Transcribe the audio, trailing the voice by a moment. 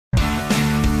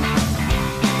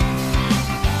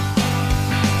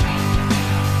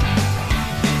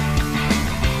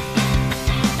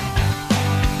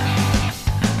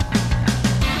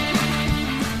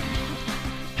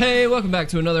Hey, welcome back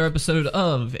to another episode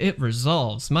of It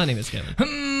Resolves. My name is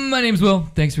Kevin. My name's Will.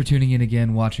 Thanks for tuning in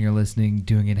again, watching or listening,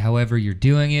 doing it however you're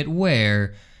doing it,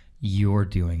 where you're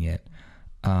doing it.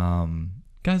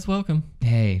 Guys, welcome.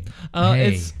 Hey.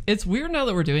 It's weird now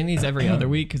that we're doing these every other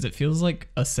week because it feels like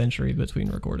a century between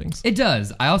recordings. It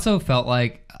does. I also felt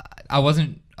like I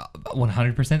wasn't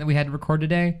 100% that we had to record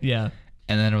today. Yeah.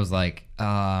 And then it was like,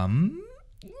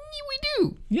 we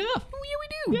do. Yeah. We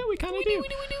do. Yeah, we kind of do. We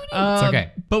do. It's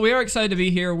okay. But we are excited to be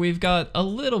here. We've got a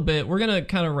little bit. We're going to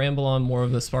kind of ramble on more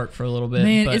of the spark for a little bit.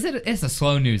 Man, but it's a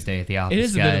slow news day at the office, it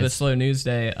is guys. a bit of a slow news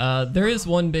day. There is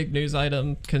one big news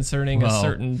item concerning a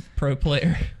certain pro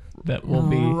player that will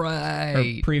be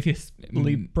or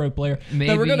previously pro player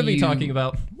that we're going to be talking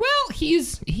about. Well, he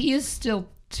is still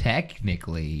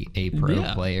technically a pro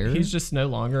player. He's just no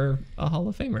longer a Hall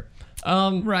of Famer.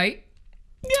 Right.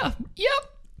 Yeah. Yep.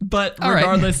 But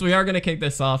regardless, we are going to kick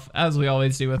this off, as we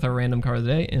always do, with our random card of the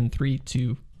day in 3,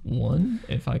 2, 1,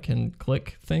 if I can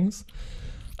click things.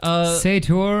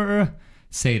 Sator, not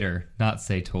Sator. That's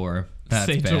Sator.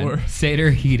 bad.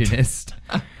 Sator Hedonist.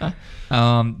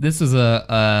 This is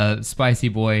a spicy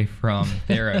boy from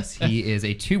Theros. He is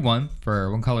a 2/1 for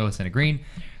 1 colorless and a green.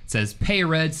 It says, pay a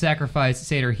red, sacrifice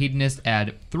Sator Hedonist,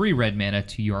 add 3 red mana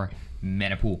to your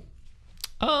mana pool.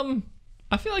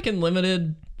 I feel like in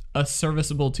Limited, a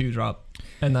serviceable 2-drop,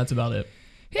 and that's about it.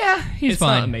 Yeah, he's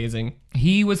fine. It's not amazing.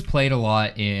 He was played a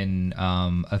lot in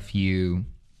a few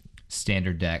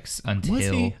standard decks until... Was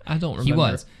he? I don't remember. He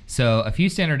was. So a few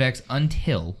standard decks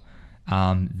until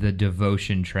the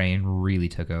Devotion train really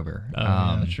took over. Oh,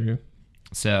 yeah, true.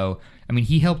 So, I mean,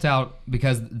 he helped out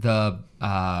because the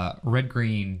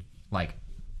red-green, like,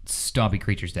 stompy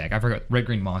creatures deck, I forgot,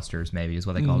 red-green monsters maybe is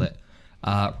what they called it,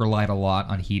 relied a lot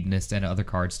on Hedonist and other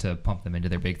cards to pump them into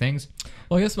their big things.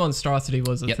 Well, I guess Monstrosity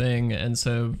was a thing, and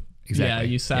so yeah,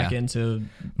 you sack into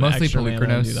mostly extra mana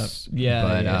and do that.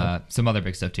 Polukranos, but some other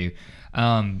big stuff too.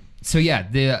 So yeah,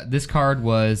 this card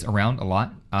was around a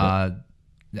lot. I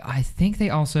think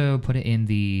they also put it in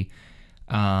the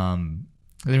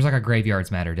there's like a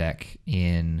Graveyards Matter deck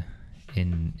in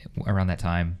around that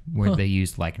time where they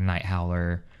used like Night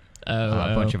Howler,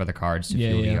 a bunch of other cards to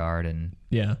fuel the yard and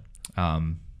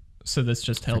so this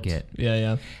just helped.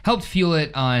 Helped fuel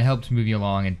it, helped move you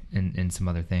along and some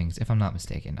other things. If I'm not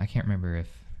mistaken, I can't remember if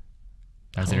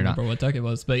I don't remember what deck it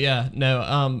was, but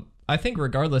I think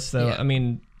regardless though, I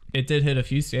mean, it did hit a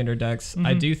few standard decks.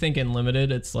 I do think in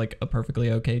Limited, it's like a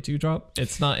perfectly okay 2-drop.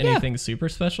 It's not anything super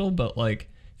special, but like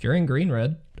if you're in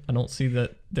green-red, I don't see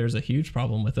that there's a huge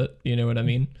problem with it. You know what I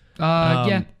mean?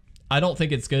 I don't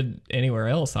think it's good anywhere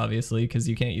else, obviously, because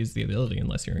you can't use the ability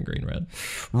unless you're in green-red.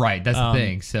 Right, that's the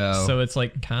thing. So it's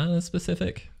like kind of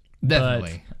specific.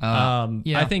 Definitely. But,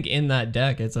 I think in that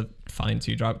deck, it's a fine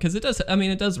 2-drop because it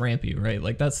does ramp you, right?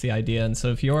 Like that's the idea. And so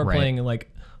if you are playing like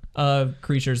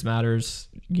Creatures Matters,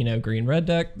 green-red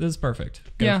deck, this is perfect.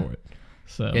 Go for it.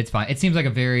 So it's fine. It seems like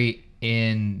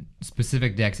in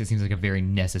specific decks, it seems like a very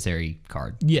necessary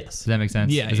card. Yes. Does that make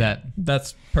sense? Yeah.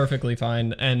 That's perfectly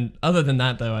fine. And other than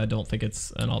that, though, I don't think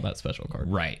it's an all that special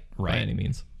card. Right. By any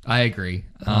means. I agree.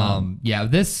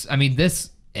 This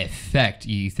effect,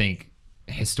 you think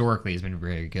historically has been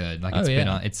very good. Like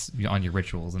it's on your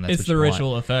rituals, and that's it's the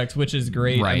ritual effect, which is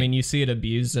great. Right. I mean, you see it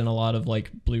abused in a lot of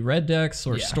like blue-red decks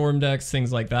or storm decks,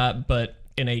 things like that, but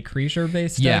in a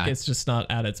creature-based deck, it's just not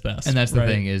at its best. And that's the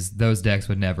thing is those decks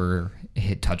would never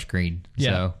hit touch green.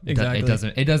 So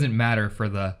exactly. It doesn't matter for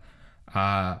the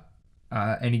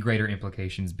any greater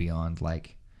implications beyond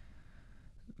like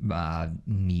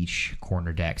niche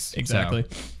corner decks. Exactly.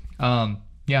 So, I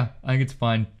think it's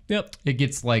fine. Yep. It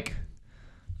gets like,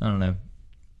 I don't know,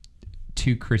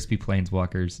 2 crispy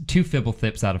planeswalkers, 2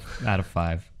 Fibblethips out of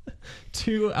 5.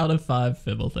 2 out of 5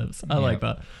 Fibblethips. I like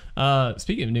that.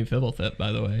 Speaking of new Fibblethip,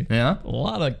 by the way, a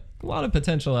lot of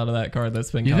potential out of that card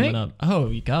that's been coming up.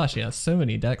 Oh gosh, yeah, so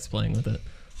many decks playing with it.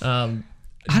 I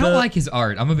don't like his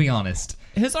art. I'm gonna be honest.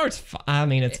 His art's I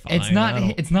mean, it's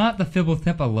fine. It's not the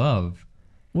Fibblethip I love.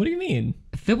 What do you mean?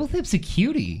 Fibblethip's a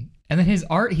cutie, and then his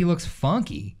art, he looks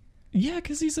funky. Yeah,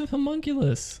 because he's a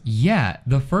homunculus. Yeah,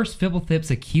 the first Fibblethip's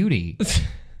a cutie.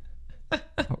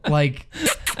 Like,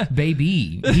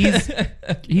 baby, he's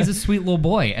a sweet little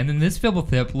boy, and then this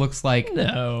Fibblethip looks like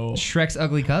Shrek's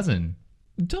ugly cousin.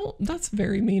 That's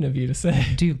very mean of you to say,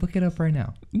 dude. Look it up right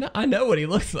now. No, I know what he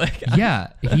looks like.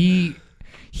 Yeah, he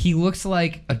looks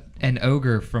like an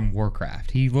ogre from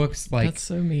Warcraft. He looks like, that's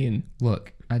so mean.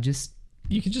 Look,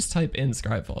 you can just type in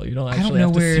Scribefall. You don't actually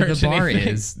have to where search the bar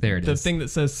anything. is. There it is. The thing that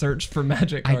says search for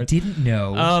magic cards. I didn't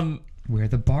know where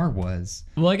the bar was.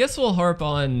 Well, I guess we'll harp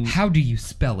on... How do you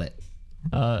spell it?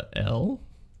 L?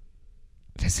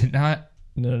 Is it not?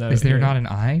 No. Is there not an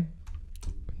eye?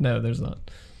 No, there's not.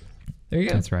 There you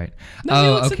go. That's right. No, he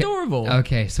looks adorable.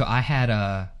 Okay, so I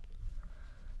had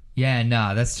yeah,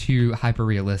 nah, that's too hyper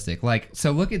realistic. Like,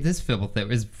 so look at this Fibble that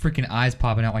his freaking eyes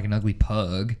popping out like an ugly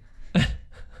pug.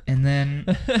 And then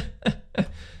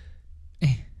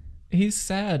he's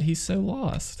sad. He's so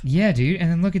lost. Yeah, dude. And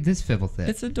then look at this Fibble thing.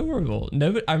 It's adorable.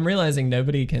 I'm realizing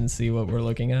nobody can see what we're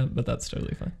looking at, but that's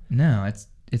totally fine. No,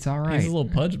 it's all right. He's a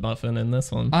little pudge muffin in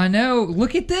this one. I know.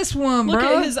 Look at this one, bro. Look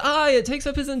at his eye. It takes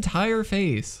up his entire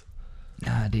face.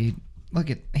 Nah, dude. Look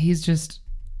at he's a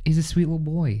sweet little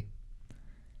boy.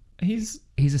 He's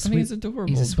adorable.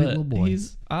 He's a sweet little boy.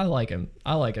 I like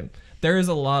him. There is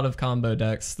a lot of combo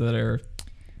decks that are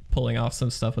pulling off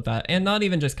some stuff with that, and not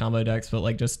even just combo decks, but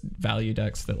like just value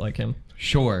decks that like him.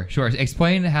 Sure.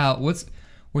 Explain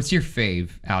what's your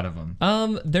fave out of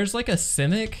them? There's like a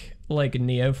Simic like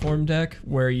Neoform deck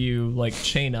where you like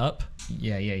chain up.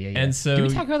 Yeah. And so did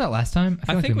we talk about that last time?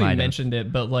 I think we mentioned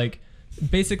it, but like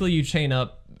basically you chain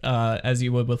up as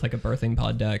you would with like a birthing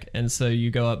pod deck, and so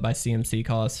you go up by CMC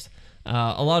cost.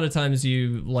 A lot of times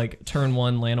you like turn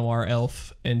 1 Llanowar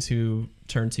Elf into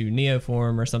turn 2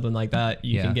 Neoform or something like that.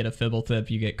 You can get a Fibblethip,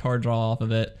 you get card draw off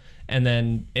of it, and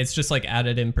then it's just like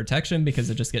added in protection because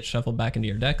it just gets shuffled back into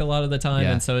your deck a lot of the time.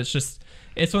 And so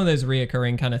it's one of those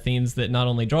reoccurring kind of themes that not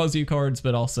only draws you cards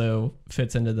but also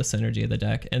fits into the synergy of the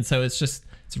deck. And so it's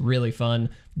really fun.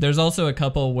 There's also a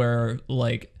couple where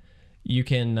like you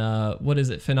can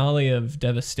Finale of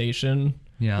Devastation,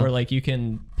 where like you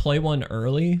can play one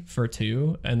early for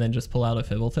 2 and then just pull out a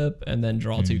Fibblethip and then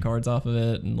draw 2 cards off of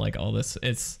it, and like all this.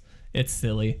 It's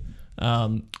silly.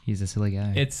 He's a silly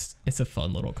guy. It's a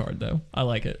fun little card though. I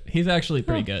like it. He's actually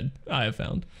pretty good, I have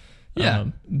found.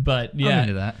 But yeah, I'm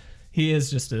into that. He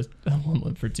is just a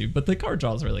 1/1 for 2, but the card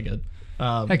draw is really good.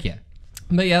 Heck yeah.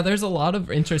 But yeah, there's a lot of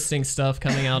interesting stuff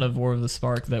coming out of War of the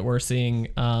Spark that we're seeing.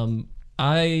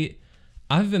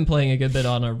 I've been playing a good bit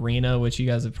on Arena, which you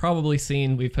guys have probably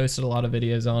seen. We've posted a lot of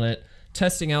videos on it,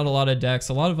 testing out a lot of decks.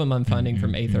 A lot of them I'm finding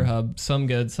from Aether Hub. Some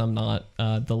good, some not.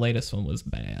 The latest one was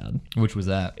bad. Which was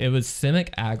that? It was Simic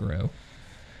Aggro.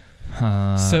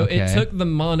 It took the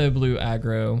mono blue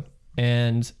aggro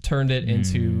and turned it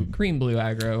into green blue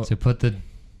aggro. So put the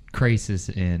Krasis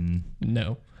in.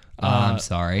 No. I'm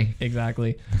sorry.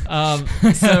 Exactly.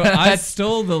 So I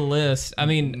stole the list. I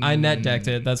mean, I net decked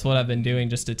it. That's what I've been doing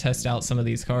just to test out some of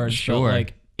these cards. Sure. But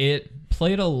like it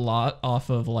played a lot off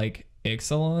of like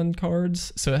Ixalan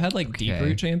cards. So it had like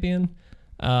Deeproot Champion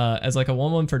as like a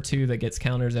 1/1 for 2 that gets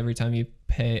counters every time you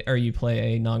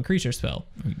play a non-creature spell.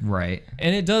 Right.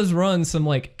 And it does run some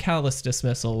like Callous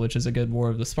Dismissal, which is a good War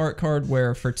of the Spark card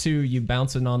where for 2 you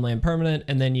bounce a non-land permanent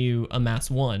and then you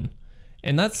amass 1.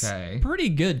 And that's pretty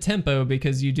good tempo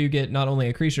because you do get not only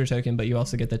a creature token, but you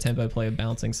also get the tempo play of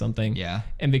bouncing something. Yeah.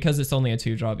 And because it's only a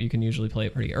 2-drop, you can usually play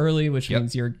it pretty early, which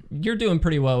means you're doing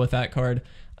pretty well with that card.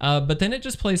 But then it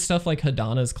just plays stuff like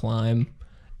Hadana's Climb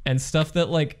and stuff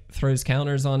that like throws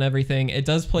counters on everything. It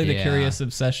does play the Curious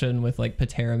Obsession with like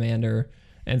Pateramander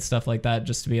and stuff like that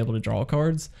just to be able to draw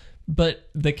cards. But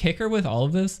the kicker with all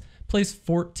of this, plays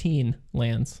 14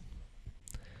 lands.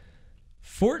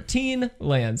 14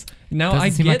 lands. Now, I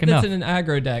get that's in an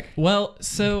aggro deck. Well,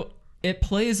 so it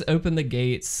plays Open the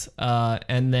Gates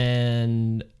and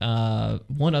then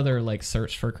one other like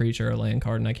search for creature or land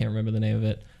card, and I can't remember the name of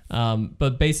it.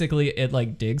 But basically, it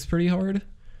like digs pretty hard.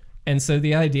 And so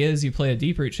the idea is you play a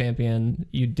Deeproot Champion,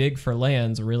 you dig for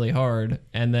lands really hard,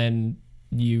 and then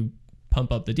you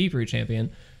pump up the Deeproot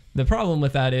Champion. The problem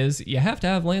with that is you have to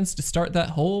have lands to start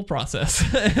that whole process.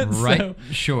 Right. So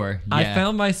sure. Yeah. I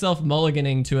found myself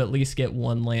mulliganing to at least get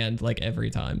 1 land like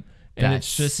every time. And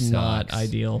it's just not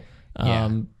ideal.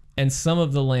 And some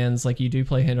of the lands, like you do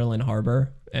play Hinterland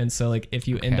Harbor. And so like if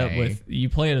you end up with, you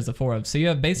play it as a 4-of. So you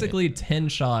have basically 10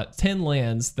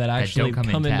 lands that actually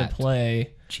come into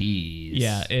play. Jeez.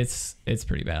 Yeah, it's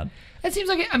pretty bad. That seems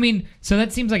like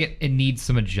that seems like it needs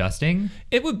some adjusting.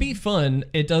 It would be fun.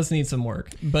 It does need some work,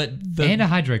 but and a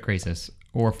Hydroid Krasis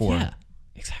or 4. Yeah,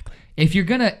 exactly. If you're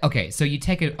gonna so you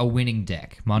take a winning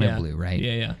deck, mono blue, right?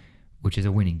 Yeah. Which is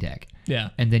a winning deck. Yeah.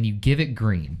 And then you give it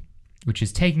green, which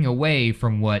is taking away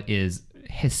from what is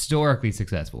historically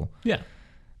successful. Yeah.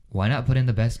 Why not put in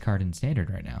the best card in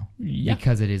Standard right now? Yeah.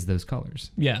 Because it is those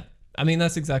colors. Yeah. I mean,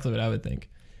 that's exactly what I would think.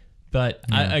 But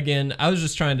I was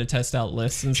just trying to test out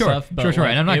lists and stuff. But Sure.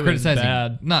 Like, and I'm not criticizing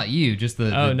bad. Not you, just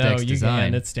the oh no, deck's you design.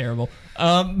 can. It's terrible.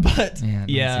 But yeah,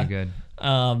 yeah. so good.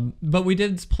 But we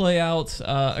did play out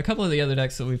a couple of the other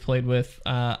decks that we played with.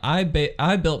 I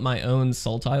built my own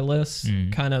Sultai list,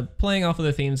 kind of playing off of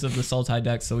the themes of the Sultai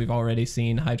decks that we've already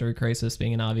seen, Hydrocrisis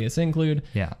being an obvious include.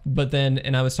 Yeah. But then,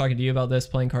 and I was talking to you about this,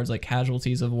 playing cards like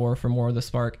Casualties of War from War of the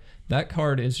Spark. That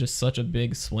card is just such a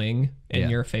big swing in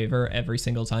your favor every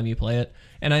single time you play it.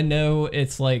 And I know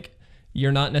it's like,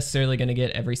 you're not necessarily going to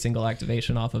get every single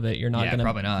activation off of it. You're not going to.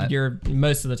 Probably not.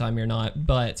 Most of the time you're not.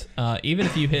 But even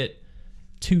if you hit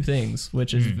 2 things,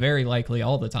 which is very likely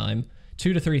all the time,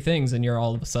 2 to 3 things, and you're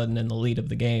all of a sudden in the lead of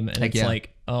the game. And it's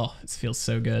like, oh, it feels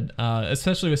so good.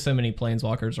 Especially with so many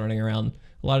planeswalkers running around.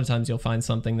 A lot of times you'll find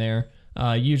something there.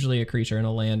 Usually a creature and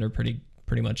a land are pretty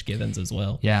much givens as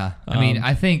well. Yeah. I mean,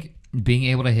 I think being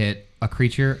able to hit a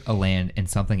creature, a land, and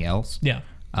something else. Yeah.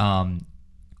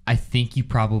 I think you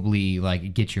probably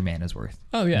like get your mana's worth.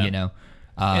 Oh yeah. You know,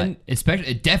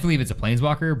 especially definitely if it's a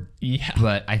planeswalker. Yeah.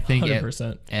 But I think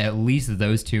 100%. At least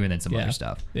those 2 and then some other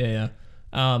stuff. Yeah.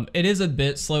 It is a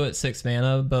bit slow at 6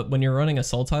 mana, but when you're running a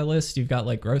Sultai list, you've got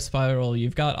like Growth Spiral,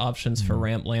 you've got options for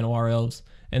ramp Llanowar Elves,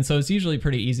 and so it's usually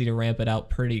pretty easy to ramp it out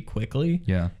pretty quickly.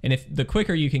 Yeah. And if the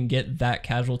quicker you can get that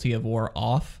Casualty of War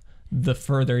off, the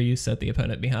further you set the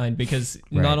opponent behind, because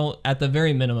not only at the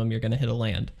very minimum you're going to hit a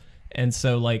land. And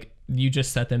so, like, you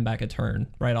just set them back a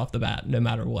turn right off the bat, no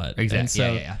matter what.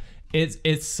 Exactly. And so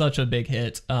it's such a big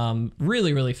hit.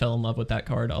 Really fell in love with that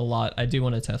card a lot. I do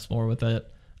want to test more with it.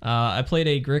 I played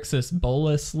a Grixis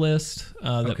Bolas list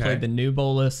that played the new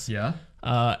Bolas. Yeah.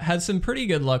 Had some pretty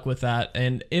good luck with that,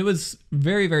 and it was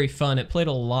very, very fun. It played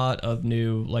a lot of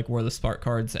new, like, War of the Spark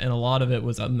cards, and a lot of it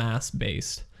was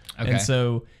amass-based. Okay. And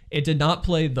so it did not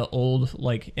play the old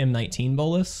like M19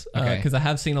 Bolas because I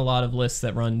have seen a lot of lists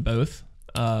that run both.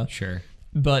 Sure.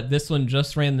 But this one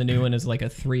just ran the new one as like a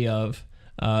 3 of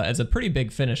as a pretty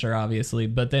big finisher, obviously.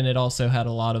 But then it also had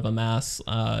a lot of amass.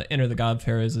 Enter the God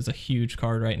Pharaohs is a huge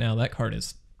card right now. That card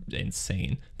is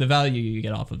insane. The value you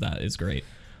get off of that is great.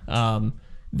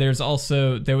 There was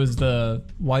the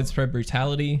Widespread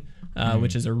Brutality,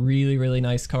 which is a really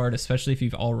nice card, especially if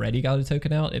you've already got a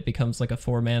token out. It becomes like a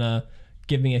 4 mana,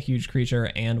 give me a huge creature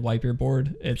and wipe your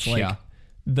board. It's like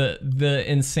the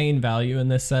insane value in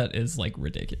this set is like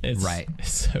ridiculous.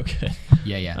 It's so good.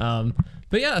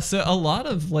 But yeah, so a lot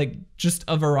of like just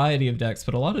a variety of decks,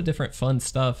 but a lot of different fun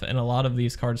stuff, and a lot of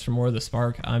these cards from War of the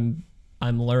Spark I'm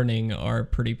learning are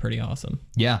pretty awesome.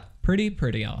 Yeah.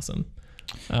 Pretty awesome.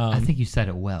 I think you said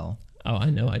it well. Oh, I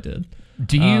know I did.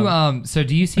 Do you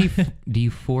do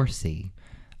you foresee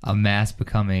amass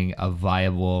becoming a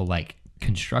viable like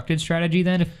constructed strategy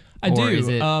then? I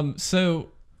do. So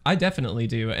I definitely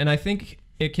do, and I think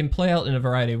it can play out in a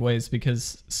variety of ways,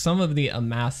 because some of the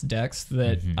amass decks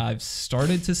that I've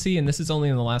started to see, and this is only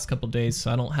in the last couple of days,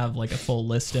 so I don't have like a full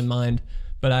list in mind,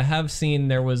 but I have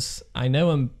seen I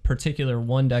know in particular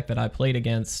one deck that I played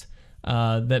against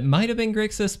that might have been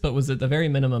Grixis, but was at the very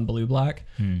minimum blue-black,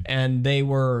 and they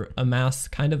were amass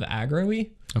kind of aggro-y.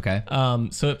 Okay.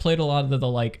 So it played a lot of the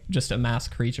like just amass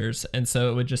creatures, and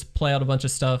so it would just play out a bunch of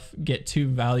stuff, get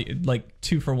 2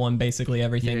 for 1 basically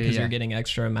everything, because you're getting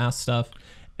extra amass stuff,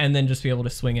 and then just be able to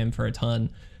swing in for a ton.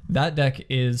 That deck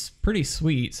is pretty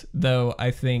sweet, though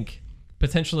I think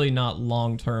potentially not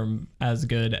long-term as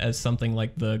good as something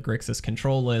like the Grixis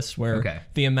control list, where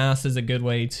the amass is a good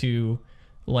way to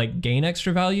like gain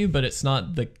extra value, but it's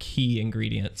not the key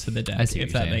ingredient to the deck,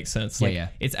 if that makes sense. Like,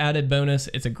 it's added bonus.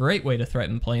 It's a great way to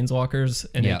threaten planeswalkers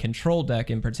in a control deck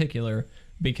in particular,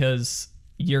 because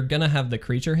you're gonna have the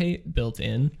creature hate built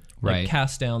in, like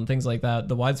cast down, things like that.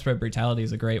 The Widespread Brutality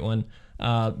is a great one,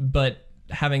 but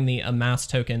having the amass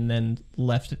token then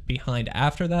left behind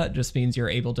after that just means you're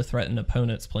able to threaten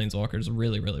opponents' planeswalkers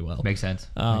really well. Makes sense.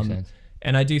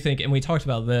 And I do think, and we talked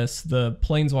about this, the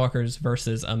planeswalkers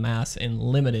versus amass in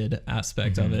limited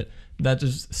aspect of it, that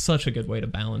is such a good way to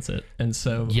balance it. And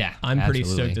so I'm pretty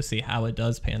stoked to see how it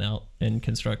does pan out in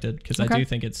constructed, because I do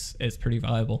think it's pretty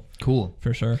viable. Cool.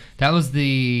 For sure. That was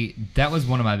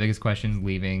one of my biggest questions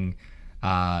leaving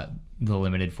the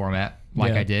limited format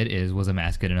I did, was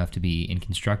amass good enough to be in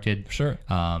constructed? Sure.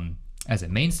 As a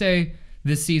mainstay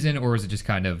this season, or is it just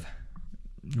kind of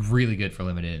really good for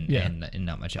limited and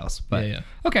not much else? But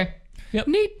okay. Yep.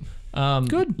 Neat.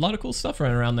 Good. A lot of cool stuff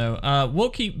running around though. We'll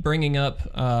keep bringing up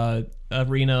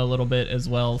Arena a little bit as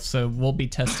well, so we'll be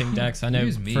testing decks. I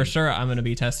know for sure I'm going to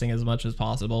be testing as much as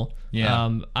possible.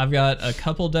 I've got a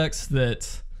couple decks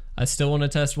that I still want to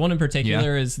test. One in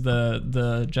particular is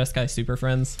the Jeskai Super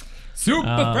Friends.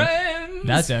 Friends!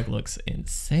 That deck looks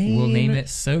insane. We'll name it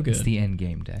so good. It's the end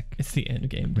game deck. It's the end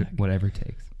game deck. Whatever it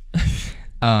takes.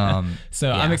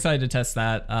 So I'm excited to test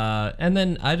that. And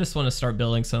then I just want to start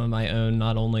building some of my own.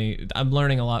 Not only I'm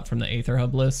learning a lot from the Aether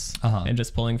Hub lists and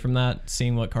just pulling from that,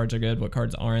 seeing what cards are good, what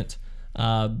cards aren't.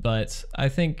 But I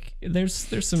think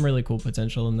there's some really cool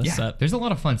potential in this set. There's a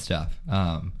lot of fun stuff.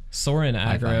 Sorin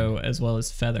aggro as well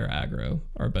as feather aggro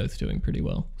are both doing pretty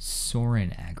well.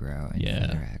 Sorin aggro and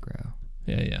feather aggro.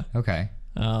 Yeah. Okay.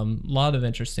 Lot of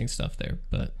interesting stuff there,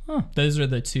 but those are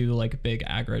the two like big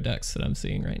aggro decks that I'm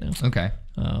seeing right now. Okay.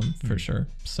 For sure.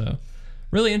 So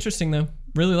really interesting though.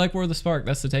 Really like War of the Spark.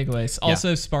 That's the takeaways.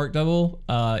 Also, Spark Double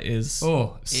is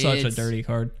such a dirty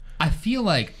card. I feel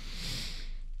like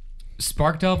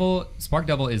Spark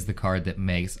Double is the card that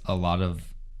makes a lot of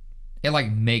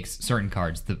makes certain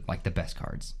cards the best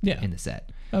cards in the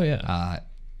set. Oh yeah.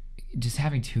 Just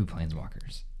having 2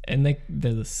 planeswalkers. And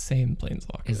they're the same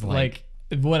planeswalker. Is like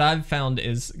what I've found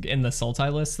is in the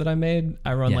Sultai list that I made,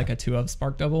 I run like a 2 of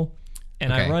Spark Double,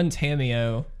 and I run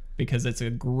Tamiyo because it's a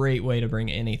great way to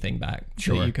bring anything back that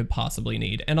you could possibly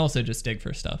need, and also just dig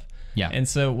for stuff. Yeah. And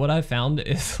so what I found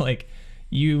is like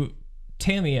you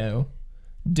Tamiyo,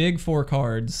 dig 4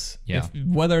 cards.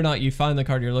 Whether or not you find the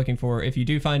card you're looking for, if you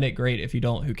do find it, great. If you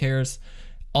don't, who cares?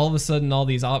 All of a sudden, all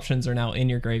these options are now in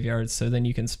your graveyard, so then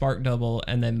you can Spark Double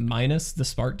and then minus the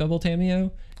Spark Double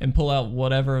Tamiyo and pull out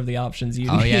whatever of the options you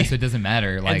need. Oh yeah, so it doesn't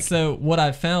matter. And so what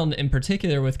I've found in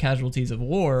particular with Casualties of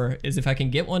War is if I can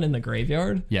get one in the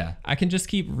graveyard, I can just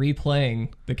keep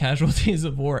replaying the Casualties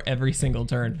of War every single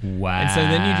turn. Wow. And so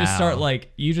then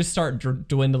you just start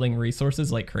dwindling resources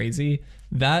like crazy.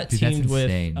 That teamed with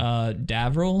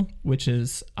Davril, which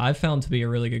is I've found to be a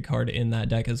really good card in that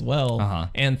deck as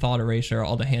well, and Thought Erasure,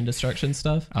 all the hand destruction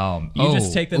stuff. You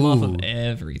just take them off of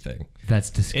everything.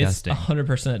 That's disgusting. It's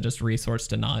 100% just resource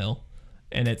denial,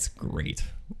 and it's great.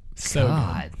 So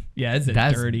good. Yeah, it's a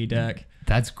dirty deck.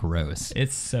 That's gross.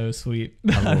 It's so sweet.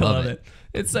 I love it.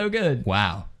 It's so good.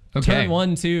 Wow. Okay. Turn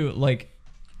 1, 2, like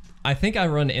I think I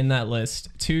run in that list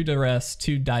 2 Duress,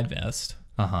 2 Divest.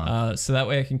 So that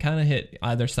way I can kind of hit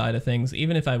either side of things.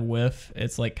 Even if I whiff,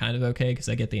 it's like kind of okay because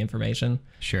I get the information.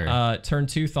 Sure. Turn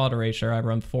 2 Thought Erasure. I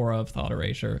run 4 of Thought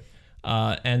Erasure.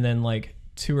 And then like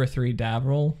 2 or 3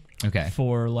 Davril. Okay.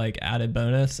 For like added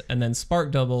bonus. And then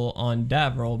Spark Double on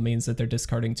Davril means that they're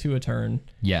discarding 2 a turn.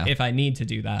 Yeah. If I need to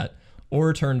do that.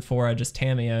 Or turn 4, I just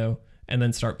Tamiyo and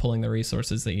then start pulling the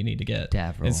resources that you need to get.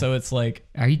 Davril. And so it's like...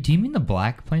 Do you mean the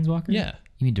black planeswalker? Yeah.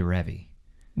 You mean Derevi?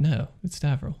 No, it's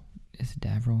Davril. Is it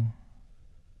Davril?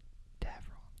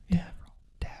 Yeah.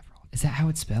 Davril. Is that how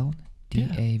it's spelled?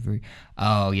 D-A-V.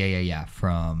 Oh, yeah.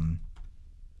 From...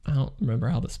 I don't remember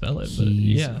how to spell it, but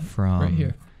yeah. From... Right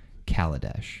here.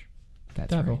 Kaladesh.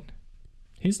 That's Davril. right.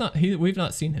 He's not... We've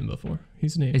not seen him before.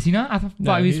 He's new. Is he not? I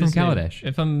thought he was from Kaladesh. New.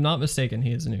 If I'm not mistaken,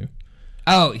 he is new.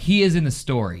 Oh, he is in the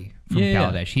story from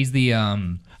Kaladesh. Yeah. He's the...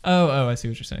 Oh, I see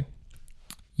what you're saying.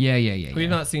 Yeah. We've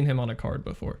not seen him on a card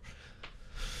before.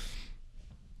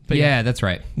 But yeah, that's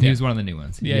right. He was one of the new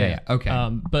ones. Yeah. Okay.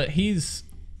 But he's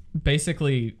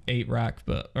basically 8 rack,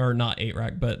 but not 8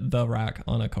 rack, but the rack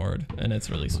on a card, and it's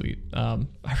really sweet. I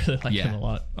really like him a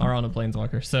lot. Or on a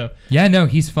planeswalker. So yeah, no,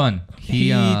 he's fun. He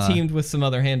teamed with some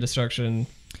other hand destruction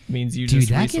means you just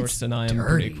resource deny him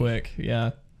pretty quick.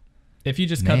 Yeah. If you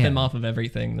just cut them off of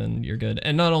everything, then you're good.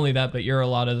 And not only that, but you're a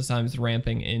lot of the times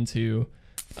ramping into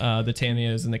the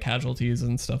Tamiyos and the Casualties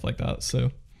and stuff like that.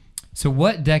 So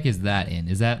what deck is that in?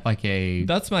 Is that like a...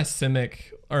 That's my Sultai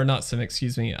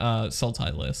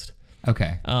list.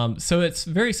 Okay. So it's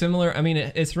very similar. I mean,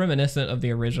 it's reminiscent of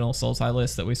the original Sultai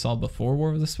list that we saw before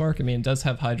War of the Spark. I mean, it does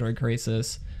have Hydroid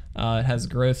Krasis. It has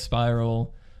Growth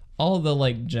Spiral. All the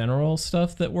like general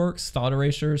stuff that works. Thought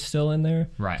Erasure is still in there.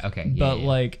 Right, okay. But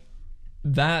like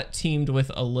that teamed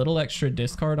with a little extra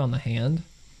discard on the hand,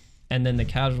 and then the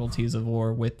Casualties of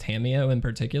War with Tamiyo in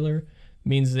particular,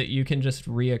 means that you can just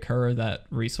reoccur that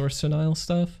resource denial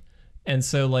stuff. And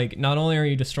so like not only are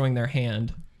you destroying their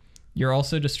hand, you're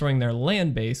also destroying their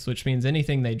land base, which means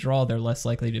anything they draw, they're less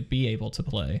likely to be able to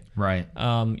play. Right.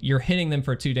 You're hitting them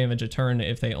for 2 damage a turn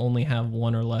if they only have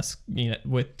 1 or less.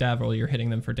 With Davril, you're hitting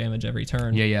them for damage every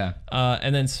turn. Yeah.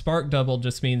 And then Spark Double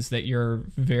just means that you're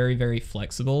very, very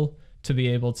flexible to be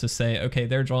able to say, okay,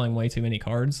 they're drawing way too many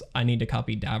cards. I need to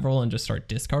copy Davril and just start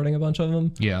discarding a bunch of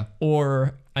them. Yeah.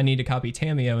 Or I need to copy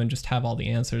Tamiyo and just have all the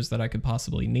answers that I could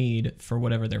possibly need for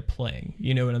whatever they're playing.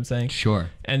 You know what I'm saying?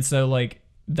 Sure. And so like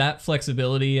that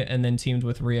flexibility and then teamed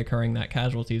with reoccurring that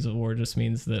Casualties of War just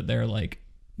means that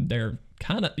they're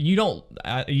kind of,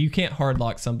 you can't hard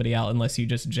lock somebody out unless you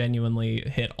just genuinely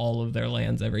hit all of their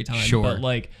lands every time. Sure. But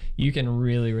like you can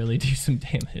really, really do some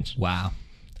damage. Wow.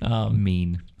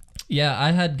 Mean. Yeah,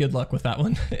 I had good luck with that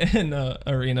one in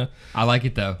Arena. I like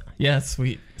it though. Yeah, it's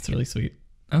sweet. It's really sweet.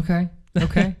 Okay.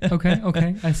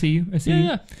 I see you.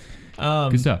 Yeah.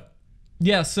 Good stuff.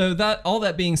 Yeah, so all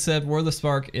that being said, War of the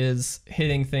Spark is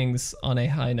hitting things on a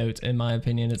high note, in my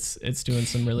opinion. It's doing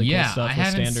some really cool stuff. I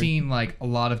haven't Standard. seen like a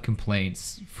lot of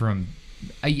complaints from.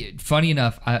 Funny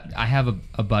enough, I have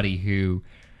a buddy who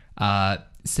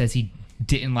says he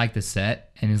didn't like the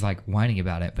set and is like whining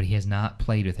about it, but he has not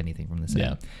played with anything from the set.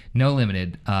 Yeah. No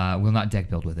limited. Will not deck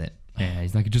build with it. And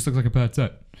he's like, it just looks like a bad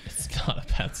set. It's not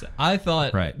a bad set. I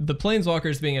thought the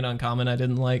Planeswalkers being an uncommon I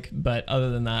didn't like, but other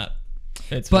than that,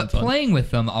 it's been fun. Playing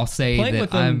with them, I'll say playing that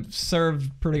with them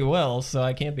served pretty well, so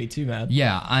I can't be too mad.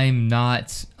 Yeah, I'm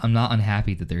not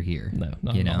unhappy that they're here. No,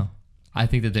 not at all. I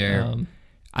think that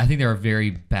they're a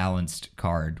very balanced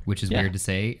card, which is weird to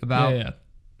say about. Yeah.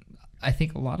 I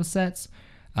think a lot of sets,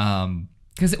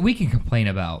 because we can complain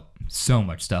about so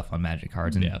much stuff on Magic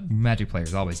cards, and Magic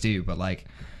players always do, but like,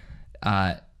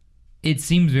 it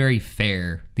seems very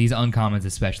fair. These uncommons,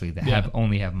 especially, that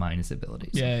only have minus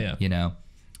abilities. Yeah. You know,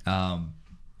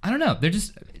 I don't know.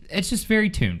 It's just very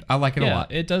tuned. I like it a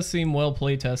lot. It does seem well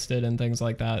play tested and things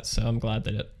like that. So I'm glad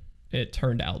that it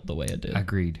turned out the way it did.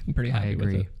 Agreed. I'm pretty happy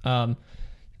with it.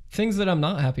 Things that I'm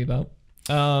not happy about.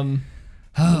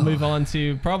 We'll move on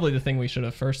to probably the thing we should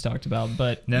have first talked about,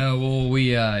 but no, well,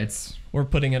 we're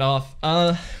putting it off.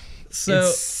 So it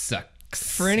sucks.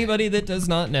 For anybody that does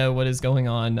not know what is going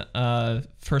on,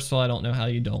 first of all, I don't know how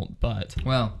you don't, but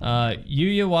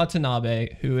Yuuya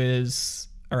Watanabe, who is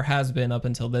or has been up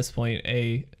until this point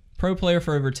a pro player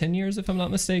for over 10 years, if I'm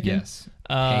not mistaken. Yes,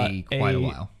 quite a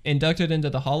while. Inducted into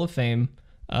the Hall of Fame,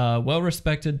 well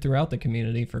respected throughout the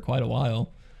community for quite a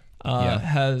while.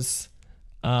 Has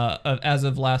as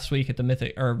of last week at the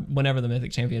Mythic, or whenever the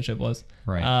Mythic Championship was,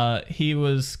 he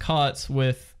was caught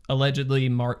with allegedly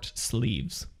marked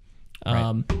sleeves.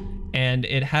 And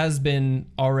it has been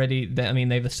already, I mean,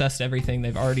 they've assessed everything.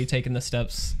 They've already taken the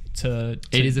steps to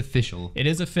it is official. It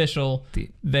is official.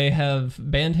 They have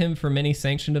banned him from any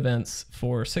sanctioned events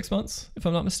for 6 months, if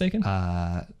I'm not mistaken.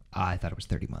 I thought it was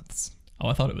 30 months. Oh,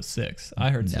 I thought it was 6. I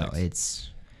heard 6. No, it's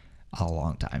a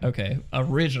long time. Okay.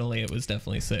 Originally, it was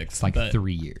definitely 6. It's like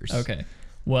 3 years. Okay.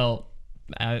 Well,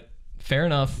 fair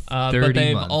enough. But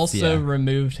they've also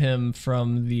removed him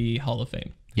from the Hall of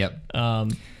Fame. Yep.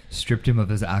 Stripped him of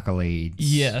his accolades.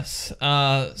 Yes.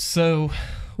 So,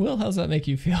 Will, how's that make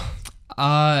you feel?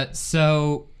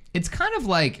 So it's kind of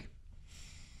like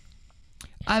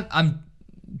I'm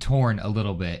torn a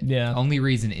little bit. Yeah. Only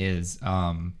reason is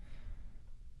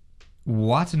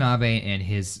Watanabe and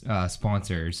his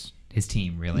sponsors, his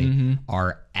team really,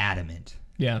 are adamant.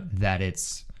 That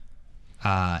it's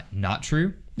not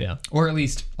true. Yeah. Or at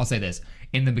least I'll say this: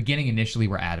 in the beginning, initially,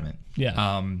 we're adamant.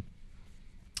 Yeah.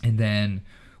 And then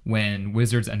when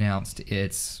Wizards announced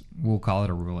we'll call it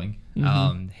a ruling,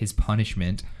 his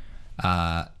punishment,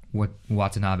 what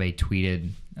Watanabe tweeted,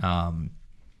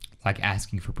 like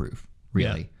asking for proof,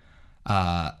 really,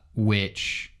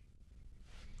 which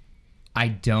I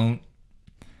don't.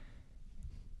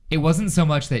 It wasn't so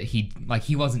much that he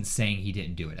wasn't saying he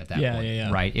didn't do it at that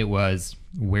point, right? It was,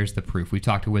 where's the proof? We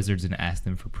talked to Wizards and asked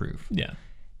them for proof,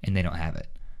 and they don't have it.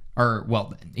 Or,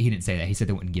 well, he didn't say that. He said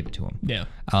they wouldn't give it to him.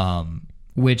 Yeah.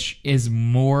 Which is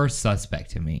more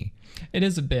suspect to me. It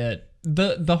is a bit.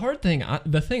 The hard thing,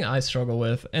 the thing I struggle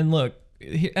with, and look,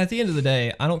 at the end of the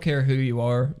day, I don't care who you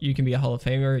are. You can be a Hall of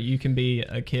Famer. You can be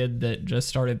a kid that just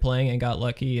started playing and got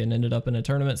lucky and ended up in a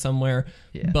tournament somewhere.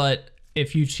 Yeah. But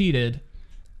if you cheated,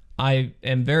 I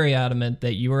am very adamant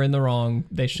that you are in the wrong.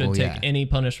 They should take any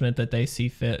punishment that they see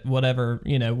fit, whatever,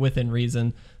 within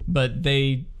reason. But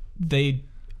they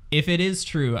if it is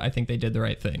true, I think they did the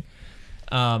right thing.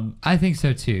 I think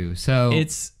so too. So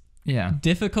it's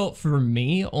difficult for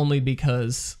me only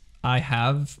because I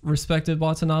have respected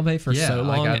Watanabe for so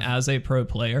long as a pro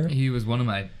player. He was one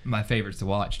of my favorites to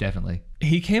watch, definitely.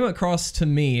 He came across to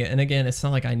me, and again, it's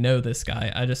not like I know this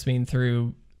guy. I just mean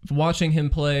through watching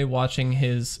him play, watching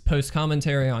his post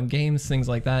commentary on games, things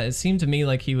like that. It seemed to me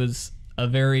like he was a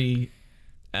very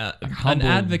an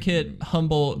advocate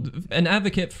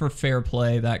for fair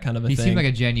play, that kind of a thing. He seemed like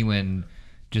a genuine,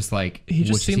 he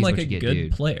just seemed like a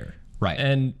good player. Right.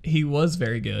 And he was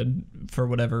very good. For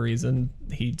whatever reason,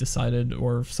 he decided,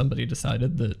 or somebody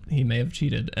decided, that he may have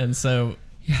cheated. And so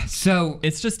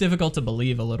it's just difficult to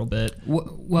believe a little bit.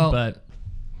 But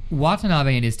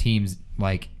Watanabe and his team's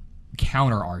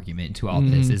counter argument to all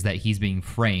this is that he's being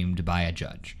framed by a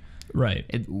judge. Right.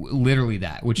 Literally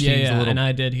that, which seems a little... and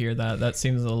I did hear that. That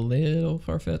seems a little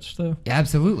far-fetched, though.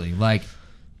 Absolutely.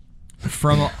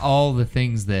 From all the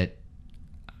things that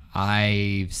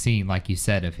I've seen, like you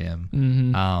said, of him.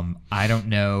 Mm-hmm. I don't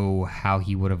know how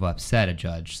he would have upset a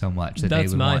judge so much that they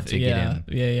would want to get him.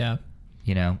 Yeah.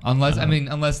 You know,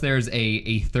 unless there's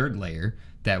a third layer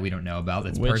that we don't know about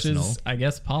that's which personal. Is, I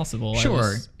guess, possible.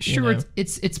 Sure,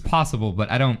 it's possible, but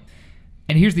I don't.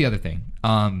 And here's the other thing: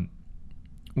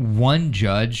 one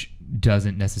judge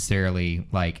doesn't necessarily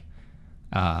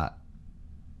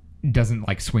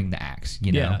doesn't swing the axe,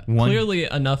 you know. Yeah, clearly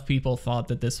enough people thought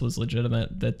that this was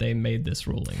legitimate that they made this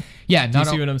ruling. Yeah, do you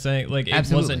see what I'm saying? Like,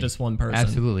 it wasn't just one person.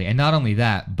 Absolutely, and not only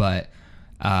that, but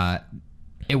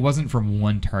it wasn't from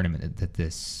one tournament that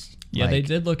this. Yeah, they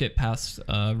did look at past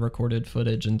recorded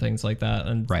footage and things like that,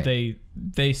 and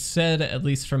they said, at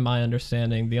least from my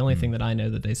understanding, the only thing that I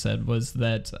know that they said was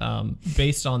that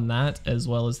based on that, as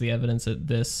well as the evidence at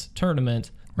this tournament,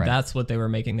 that's what they were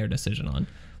making their decision on.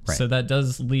 Right. So that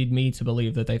does lead me to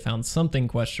believe that they found something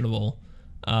questionable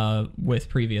with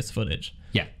previous footage.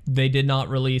 Yeah. They did not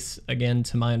release, again,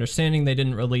 to my understanding, they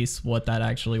didn't release what that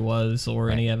actually was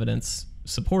or any evidence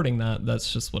supporting that.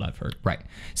 That's just what I've heard. Right.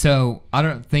 So I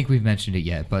don't think we've mentioned it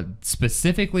yet, but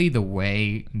specifically the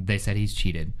way they said he's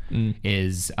cheated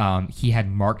is he had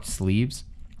marked sleeves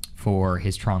for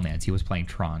his Tron lands. He was playing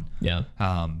Tron. Yeah.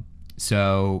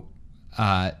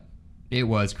 It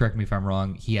was, correct me if I'm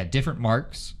wrong, he had different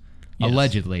marks,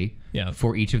 allegedly,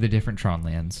 for each of the different Tron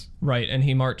lands. Right, and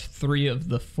he marked 3 of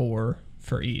the 4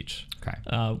 for each.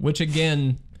 Okay. Which,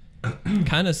 again,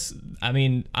 kind of, I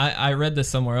mean, I read this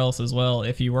somewhere else as well.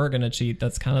 If you were going to cheat,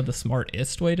 that's kind of the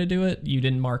smartest way to do it. You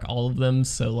didn't mark all of them,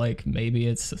 so, maybe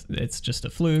it's just a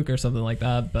fluke or something like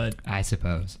that, but... I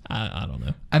suppose. I don't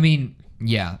know. I mean,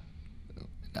 yeah.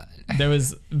 There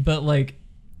was, but,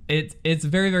 it's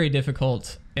very, very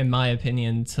difficult, in my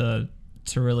opinion, to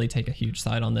really take a huge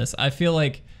side on this. I feel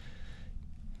like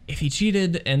if he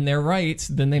cheated and they're right,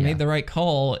 then they made the right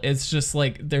call. It's just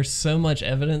there's so much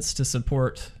evidence to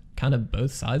support kind of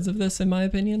both sides of this, in my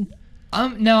opinion.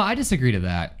 No, I disagree to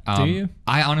that. Do you?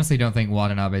 I honestly don't think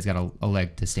Watanabe's got a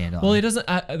leg to stand on. Well, he doesn't.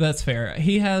 That's fair.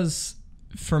 He has,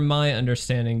 from my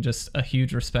understanding, just a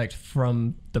huge respect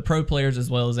from the pro players as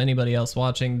well as anybody else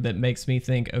watching that makes me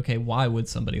think, okay, why would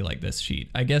somebody like this cheat?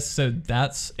 I guess so.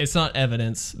 It's not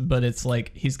evidence, but it's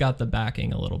he's got the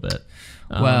backing a little bit.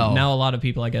 Well, now a lot of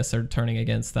people, I guess, are turning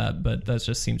against that, but that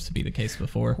just seems to be the case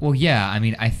before. Well, yeah. I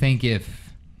mean, I think if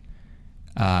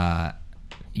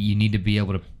you need to be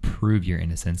able to prove your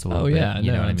innocence a little bit. Yeah,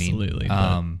 you know what absolutely.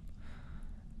 I mean?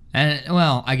 And,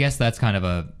 well, I guess that's kind of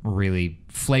a really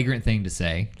flagrant thing to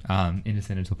say.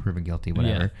 Innocent until proven guilty,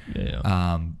 whatever.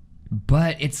 Yeah.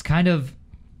 But it's kind of...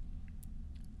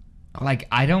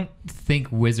 I don't think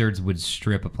Wizards would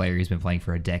strip a player who's been playing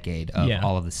for a decade of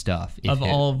all of the stuff.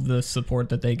 All of the support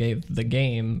that they gave the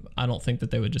game, I don't think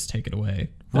that they would just take it away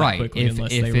right. quickly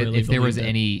If there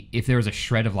was a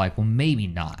shred of well, maybe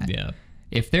not. Yeah.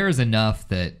 If there is enough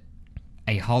that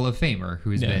a Hall of Famer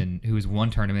who's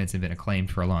won tournaments and been acclaimed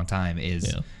for a long time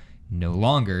is no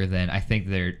longer, then I think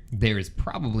there is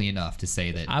probably enough to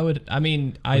say that.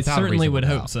 I certainly would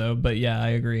hope so, but yeah, I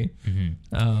agree.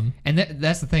 Mm-hmm. And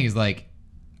that's the thing is I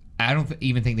don't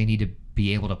even think they need to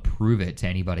be able to prove it to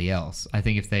anybody else. I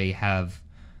think if they have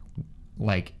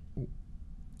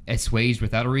assuaged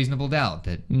without a reasonable doubt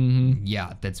that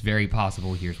that's very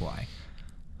possible. Here's why.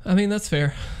 I mean, that's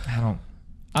fair.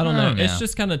 I don't know. It's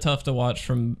just kind of tough to watch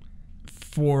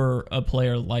for a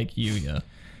player like Yuuya.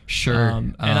 Sure.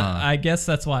 And I guess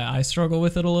that's why I struggle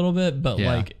with it a little bit. But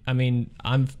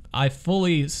I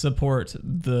fully support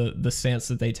the stance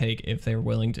that they take if they're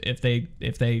willing to. If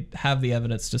they have the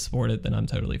evidence to support it, then I'm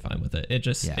totally fine with it.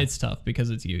 It's tough because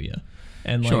it's Yuuya,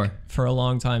 and for a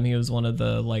long time he was one of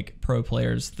the pro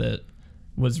players that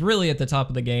was really at the top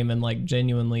of the game and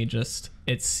genuinely just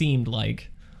it seemed like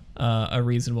a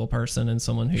reasonable person and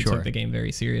someone who took the game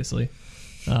very seriously.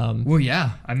 Well,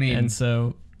 yeah. I mean, and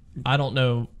so I don't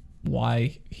know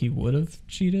why he would have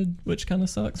cheated, which kind of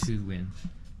sucks. To win.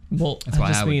 Well, that's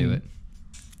why I would do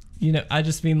it. I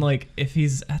just mean if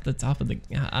he's at the top of the,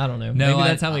 I don't know. No, maybe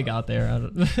that's how he got there.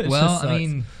 Well, I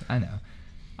mean, I know.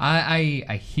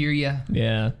 I hear you.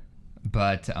 Yeah.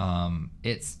 But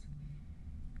it's,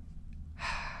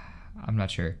 I'm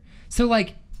not sure. So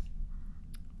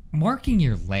marking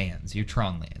your lands, your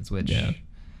Tron lands, which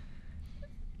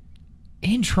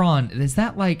in Tron, is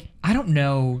that I don't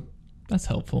know. That's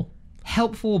helpful.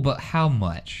 Helpful, but how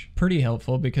much? Pretty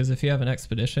helpful, because if you have an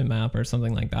expedition map or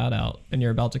something like that out and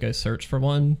you're about to go search for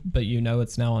one, but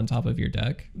it's now on top of your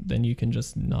deck, then you can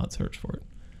just not search for it.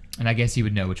 And I guess you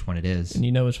would know which one it is. And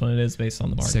you know which one it is based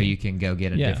on the marking. So you can go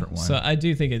get a different one. So I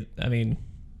do think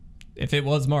if it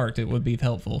was marked, it would be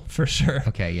helpful for sure.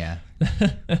 Okay, yeah.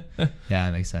 Yeah,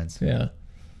 that makes sense. Yeah.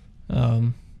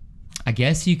 I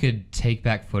guess you could take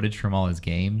back footage from all his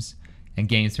games and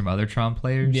games from other Tron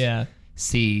players. Yeah.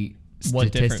 See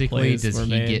What different statistically, plays does were he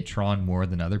made. get Tron more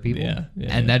than other people? Yeah,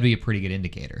 And that'd be a pretty good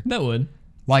indicator. That would.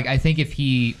 Like, I think if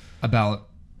he about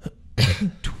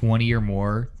 20 or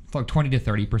more, like 20 to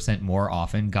 30% more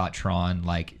often got Tron,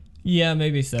 like, Yeah,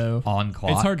 maybe so. on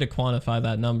clock. It's hard to quantify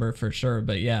that number for sure,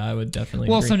 but yeah, I would definitely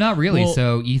Well, agree. so not really. Well,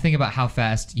 So you think about how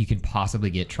fast you can possibly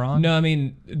get Tron. no, I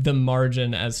mean the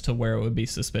margin as to where it would be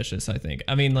suspicious, I think.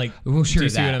 I mean, like, Well, do sure, you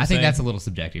see what that. I'm I think saying? that's a little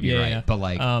subjective. You're right. Yeah. But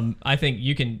like, I think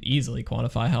you can easily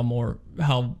quantify how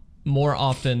more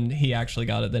often he actually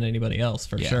got it than anybody else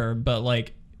for sure. But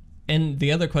like, and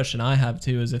the other question I have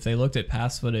too is if they looked at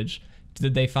past footage,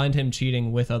 did they find him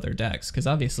cheating with other decks? Because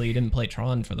obviously he didn't play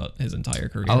Tron for his entire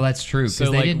career. oh, that's true. So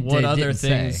they like, didn't, what they other didn't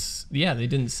things? say. Yeah, they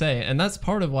didn't say, and that's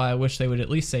part of why I wish they would at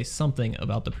least say something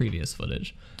about the previous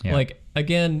footage. Yeah. Like,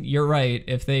 again, you're right.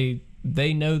 If they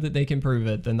know that they can prove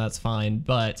it, then that's fine.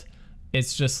 But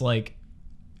it's just like,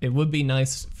 it would be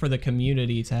nice for the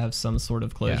community to have some sort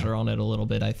of closure on it a little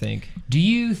bit, I think. Do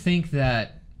you think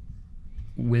that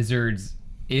Wizards,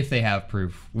 if they have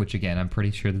proof, which again I'm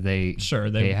pretty sure that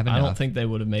they have enough, I don't think they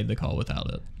would have made the call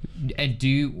without it. and do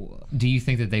you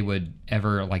think that they would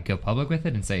ever like go public with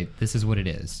it and say this is what it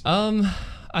is?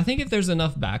 I think if there's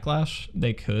enough backlash,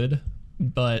 they could,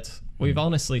 but we've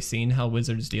honestly seen how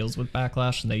Wizards deals with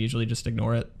backlash, and they usually just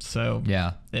ignore it. So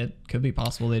Yeah, it could be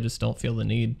possible they just don't feel the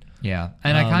need. yeah,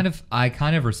 and I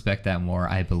kind of respect that more.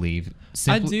 I believe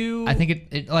I do. I think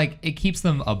it keeps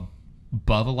them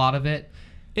above a lot of it.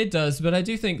 It does, but I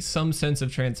do think some sense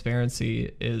of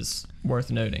transparency is worth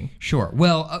noting. Sure.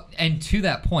 Well, and to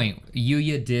that point,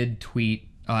 Yuuya did tweet,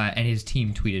 and his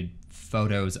team tweeted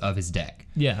photos of his deck.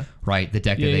 Yeah. Right, the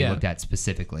deck that they Yeah. looked at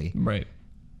specifically. Right.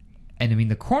 And I mean,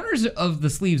 the corners of the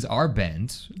sleeves are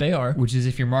bent, They are. which is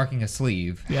if you're marking a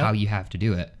sleeve, Yeah. how you have to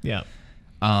do it. Yeah.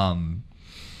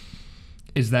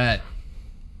 Is that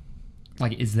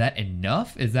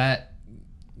enough? Is that,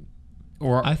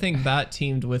 or I think that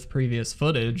teamed with previous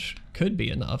footage could be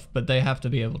enough, but they have to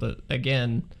be able to,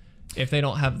 again, if they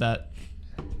don't have that,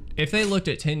 if they looked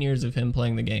at 10 years of him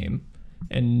playing the game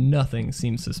and nothing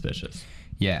seems suspicious,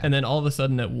 yeah, and then all of a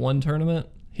sudden at one tournament,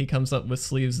 he comes up with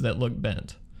sleeves that look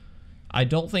bent, I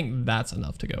don't think that's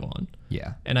enough to go on.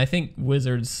 yeah, And I think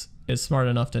Wizards is smart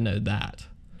enough to know that.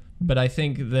 But I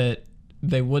think that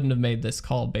they wouldn't have made this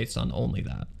call based on only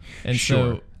that. And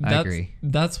Sure, so I agree.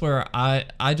 That's where I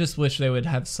just wish they would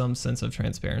have some sense of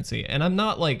transparency. And I'm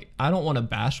not like, I don't want to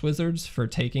bash Wizards for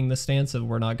taking the stance of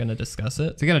we're not going to discuss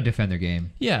it. they got to defend their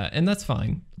game. Yeah, and that's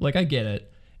fine. Like, I get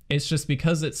it. It's just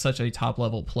because it's such a top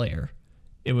level player,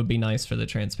 it would be nice for the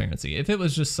transparency. If it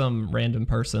was just some random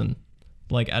person,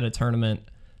 like at a tournament,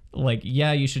 like,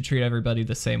 yeah, you should treat everybody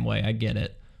the same way. I get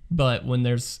it. But when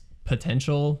there's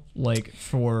potential, like,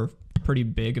 for pretty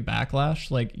big backlash,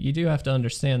 like, you do have to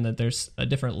understand that there's a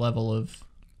different level of,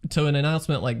 to an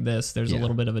announcement like this, there's a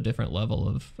little bit of a different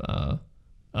level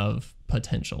of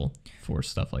potential for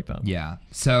stuff like that. Yeah.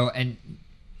 So, and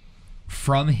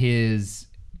from his,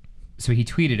 so he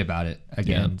tweeted about it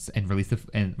again and released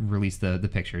the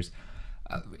pictures.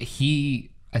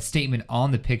 A statement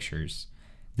on the pictures.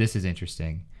 This is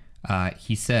interesting.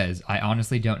 He says, "I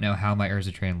honestly don't know how my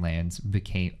Urzatron lands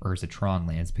became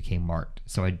marked,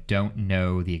 so I don't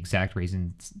know the exact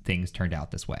reasons things turned out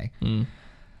this way.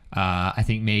 I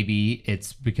think maybe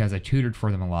it's because I tutored for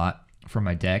them a lot for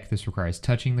my deck. This requires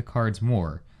touching the cards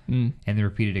more, and the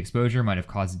repeated exposure might have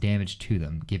caused damage to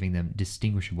them, giving them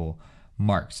distinguishable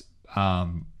marks."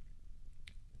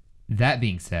 That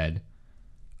being said,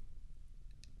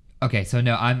 okay, so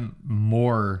no, I'm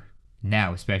more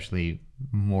now, especially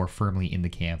more firmly in the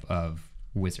camp of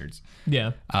Wizards.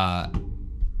 Yeah.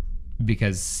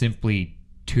 Because simply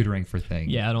tutoring for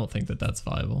things. Yeah, I don't think that that's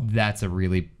viable. That's a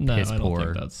really piss I don't poor,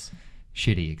 think that's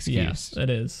shitty excuse. Yeah, it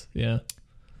is. Yeah.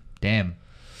 Damn.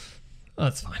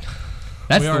 That's fine.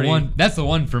 That's the one. That's the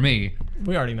one for me.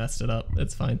 We already messed it up.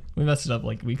 It's fine. We messed it up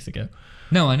like weeks ago.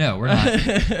 No, I know. We're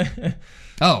not.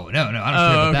 Oh, no. I don't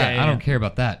care about that. Yeah. I don't care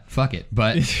about that. Fuck it.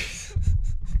 But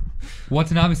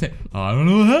Watanabe said, I don't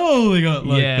know how they got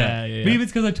like that. Yeah. Maybe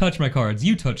it's because I touch my cards.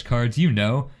 You touch cards, you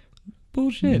know.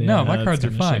 Bullshit. Yeah, no, my cards are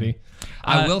kinda fine. shitty.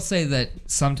 I will say that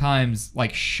sometimes,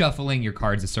 like, shuffling your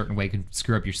cards a certain way can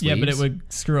screw up your sleeves. Yeah, but it would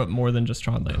screw up more than just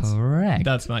Tron lands. Correct.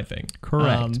 That's my thing.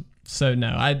 Correct. So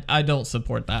no, I don't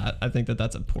support that. I think that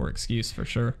that's a poor excuse for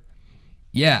sure.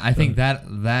 Yeah, I think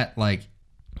that like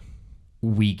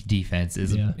weak defense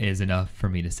is enough for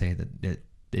me to say that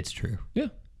it's true. Yeah.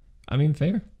 I mean,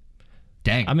 fair.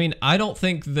 Dang. I mean, I don't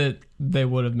think that they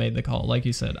would have made the call. Like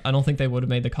you said, I don't think they would have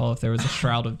made the call if there was a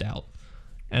shroud of doubt.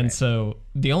 And so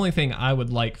the only thing I would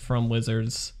like from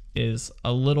Wizards is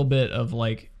a little bit of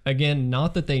like, again,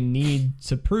 not that they need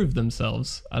to prove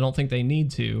themselves. I don't think they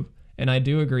need to. And I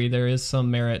do agree there is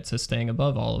some merit to staying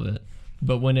above all of it.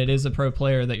 But when it is a pro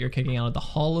player that you're kicking out of the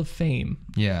Hall of Fame,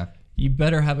 you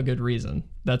better have a good reason.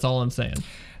 That's all I'm saying.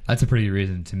 That's a pretty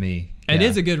reason to me. It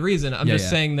is a good reason. I'm just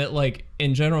saying that, like,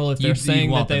 in general, if they're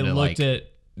saying that they looked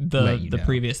at the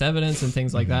previous evidence and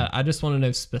things like that, I just want to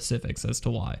know specifics as to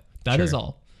why. That is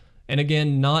all. And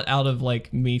again, not out of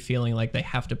like me feeling like they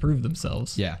have to prove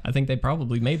themselves. Yeah. I think they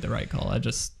probably made the right call. I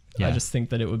just think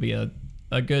that it would be a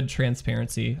good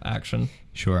transparency action.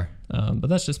 Sure. But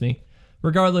that's just me.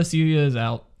 Regardless, Yuuya is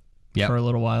out for a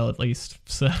little while at least.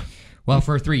 So well,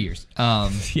 for 3 years.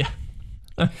 Yeah.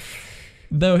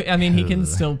 Though, I mean, he can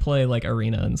still play like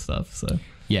arena and stuff. So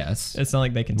yes, it's not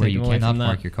like they can take him away from that. Where you cannot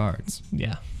mark your cards.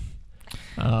 Yeah.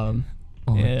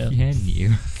 Or can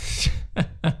you?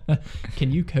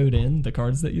 Can you code in the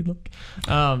cards that you look?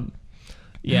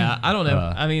 Yeah, I don't know.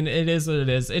 I mean, it is what it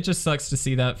is. It just sucks to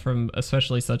see that from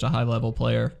especially such a high level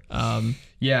player.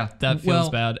 That feels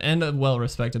bad. And a well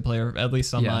respected player, at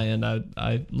least on my end.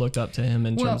 I looked up to him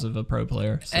in terms of a pro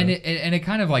player. So. And it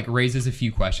kind of like raises a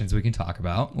few questions we can talk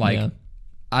about. Like,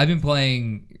 I've been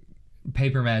playing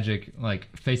Paper Magic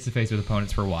like face to face with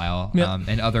opponents for a while,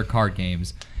 and other card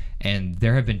games, and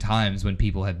there have been times when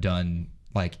people have done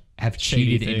like have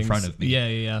cheated in front of me.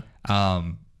 Yeah.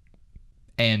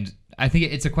 And I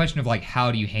think it's a question of like,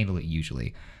 how do you handle it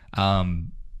usually?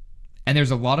 And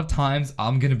there's a lot of times,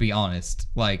 I'm going to be honest,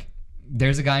 like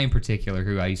there's a guy in particular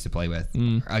who I used to play with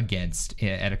against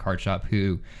at a card shop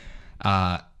who,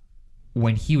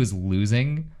 when he was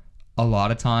losing, a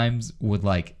lot of times would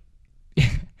like,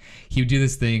 he would do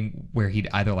this thing where he'd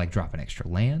either like drop an extra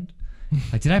land.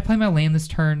 Like, did I play my land this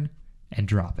turn and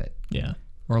drop it? Yeah.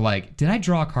 Or like, did I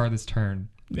draw a card this turn?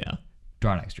 Yeah.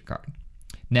 Draw an extra card.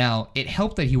 Now, it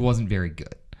helped that he wasn't very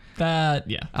good. That's...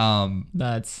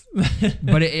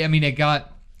 But it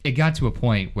got to a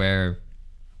point where,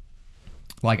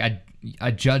 like,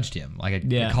 I judged him. Like,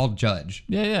 I called judge.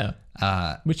 Yeah.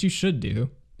 Which you should do.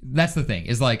 That's the thing.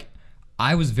 Is like,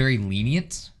 I was very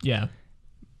lenient. Yeah.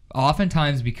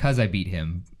 Oftentimes because I beat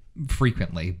him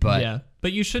frequently, but... Yeah.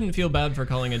 But you shouldn't feel bad for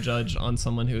calling a judge on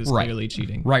someone who is clearly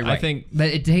cheating. Right. I think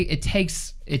that it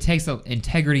takes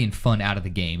integrity and fun out of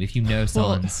the game if you know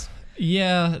someone's.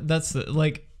 Yeah, that's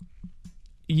like,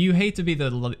 you hate to be the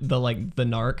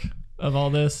narc of all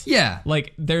this. Yeah,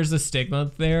 like there's a stigma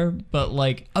there, but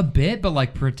like a bit, but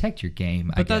like protect your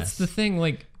game. But that's the thing.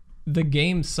 Like the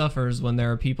game suffers when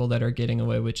there are people that are getting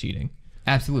away with cheating.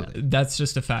 Absolutely, that's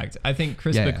just a fact. I think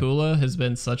Chris Bakula has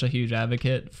been such a huge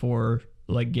advocate for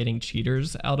like getting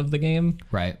cheaters out of the game,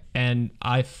 right? And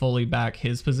I fully back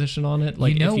his position on it.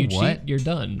 Like, if you cheat, you're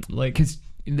done. Like, because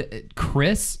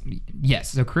Chris,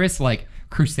 so Chris like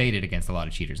crusaded against a lot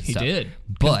of cheaters. And he stuff. Did,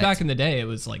 but back in the day, it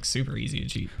was like super easy to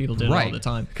cheat. People did it all the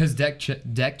time because deck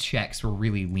checks were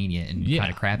really lenient and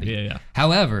kind of crappy. Yeah.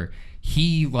 However,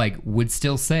 he like would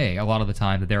still say a lot of the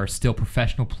time that there are still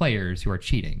professional players who are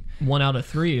cheating. 1 out of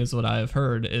 3 is what I have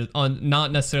heard.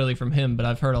 Not necessarily from him, but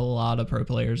I've heard a lot of pro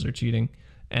players are cheating,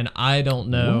 and I don't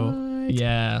know. What?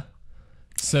 Yeah.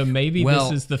 So maybe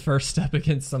this is the first step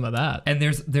against some of that. And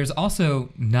there's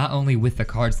also not only with the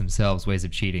cards themselves ways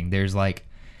of cheating. There's like,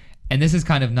 and this is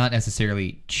kind of not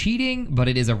necessarily cheating, but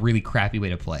it is a really crappy way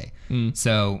to play.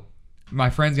 So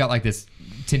my friend's got like this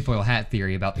tinfoil hat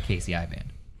theory about the KCI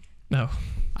ban. No.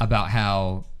 About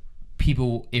how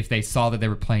people, if they saw that they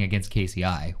were playing against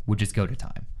KCI, would just go to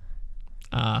time.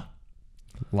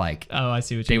 Like, oh, I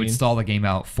see what you mean. They would stall the game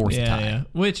out, force a tie. Yeah.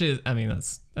 Which is, I mean,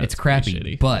 that's it's crappy.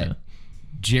 Shitty. But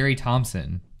Jerry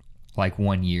Thompson, like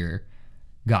 1 year,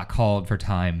 got called for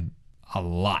time a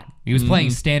lot. He was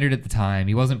playing standard at the time.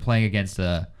 He wasn't playing against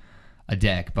a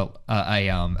deck, but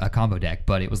a combo deck.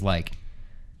 But it was like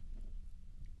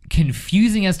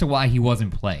confusing as to why he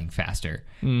wasn't playing faster,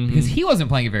 because he wasn't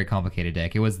playing a very complicated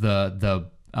deck. It was the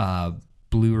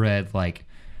blue red like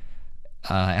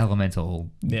elemental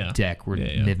deck where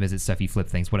Niv Mizzet stuff, you flip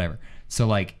things, whatever. So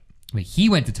like, he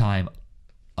went to time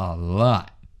a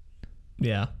lot.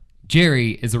 Yeah,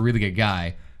 Jerry is a really good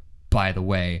guy, by the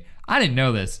way. I didn't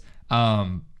know this.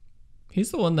 He's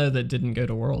the one though that didn't go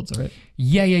to Worlds, right?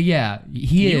 Yeah.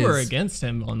 You were against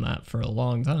him on that for a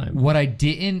long time. What I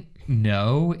didn't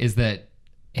know is that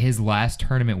his last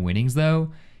tournament winnings,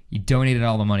 though, he donated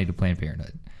all the money to Planned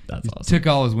Parenthood. That's awesome. Took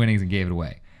all his winnings and gave it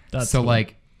away. That's so cool.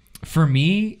 Like, for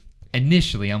me,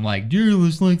 initially, I'm like, Jerry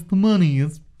just likes the money.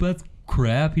 That's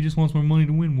crap. He just wants more money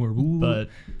to win more. Ooh. But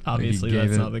obviously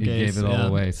that's not the case. He gave it all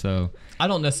away. So I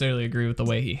don't necessarily agree with the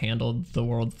way he handled the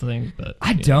world thing, but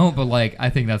I don't. But like, I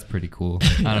think that's pretty cool. I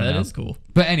don't know. That is cool.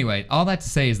 But anyway, all that to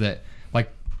say is that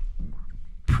like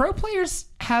pro players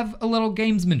have a little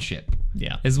gamesmanship.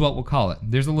 Yeah, is what we'll call it.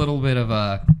 There's a little bit of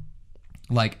a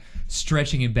like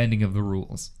stretching and bending of the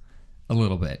rules, a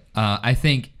little bit. I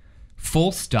think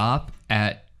full stop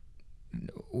at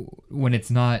when it's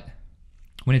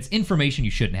information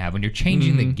you shouldn't have, when you're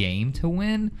changing the game to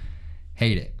win,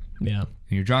 hate it. Yeah. When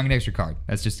you're drawing an extra card,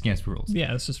 that's just against the rules.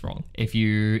 Yeah, it's just wrong. If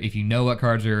you know what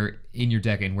cards are in your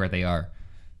deck and where they are,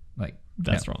 like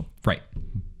that's wrong. Right.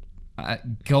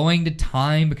 Going to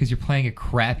time because you're playing a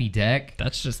crappy deck.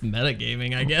 That's just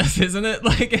metagaming, I guess, isn't it?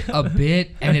 Like a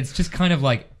bit, and it's just kind of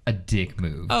like a dick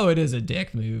move. Oh, it is a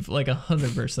dick move, like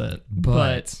 100%.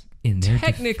 But in their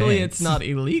technically, defense, it's not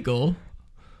illegal.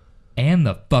 And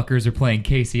the fuckers are playing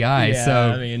KCI, yeah, so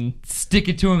I mean, stick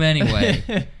it to them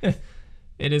anyway.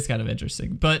 It is kind of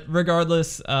interesting, but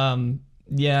regardless,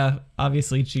 yeah,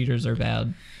 obviously cheaters are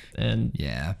bad, and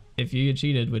yeah, if you get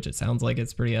cheated, which it sounds like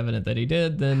it's pretty evident that he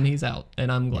did, then he's out, and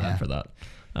I'm glad for that.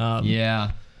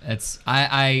 Yeah, it's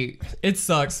it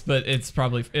sucks, but it's for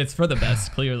the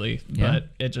best, clearly. Yeah. But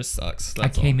it just sucks. I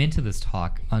came into this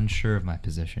talk unsure of my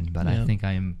position, but I think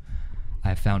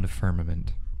I found a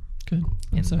firmament. Good.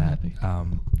 I'm so happy.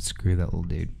 Screw that little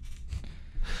dude.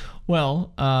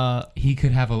 Well, he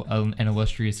could have an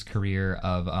illustrious career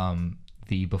of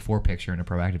the before picture in a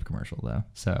Proactive commercial, though.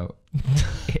 So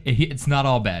it's not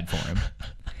all bad for him.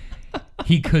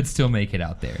 He could still make it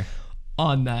out there.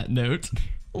 On that note,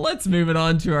 let's move it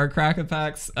on to our Cracker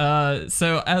Packs.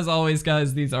 So as always,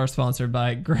 guys, these are sponsored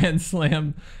by Grand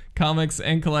Slam Comics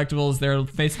and Collectibles. Their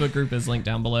Facebook group is linked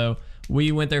down below.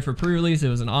 We went there for pre-release. It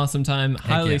was an awesome time.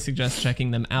 Highly suggest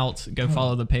checking them out. Go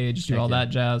follow the page, do all that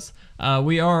jazz.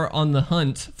 We are on the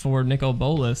hunt for Nicol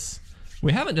Bolas.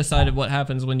 We haven't decided what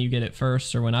happens when you get it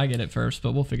first or when I get it first,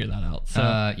 but we'll figure that out.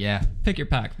 So yeah, pick your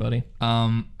pack, buddy.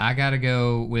 I gotta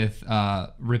go with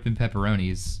Rippin'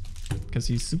 Pepperonis. Because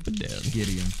he's super dead. Get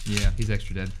him. Yeah, he's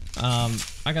extra dead.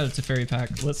 I got a Teferi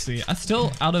pack. Let's see. I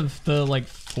still, out of the like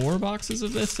 4 boxes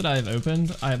of this that I have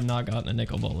opened, I have not gotten a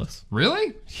Nicol Bolas.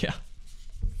 Really? Yeah.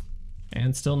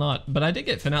 And still not. But I did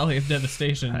get Finale of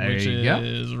Devastation, which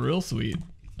is real sweet.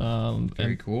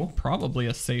 Very cool. Probably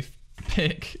a safe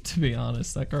pick, to be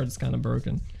honest. That card's kind of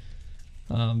broken.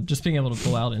 Just being able to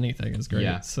pull out anything is great.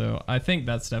 Yeah. So I think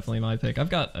that's definitely my pick. I've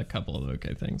got a couple of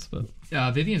okay things, but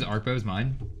Vivian's Arcbow is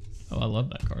mine. Oh, I love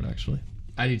that card actually.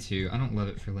 I do too. I don't love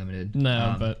it for limited.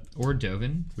 No, but or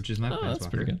Dovin, which is my. Oh, that's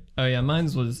pretty good. Oh yeah, mine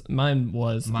was Davril. Mine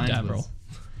was Davril.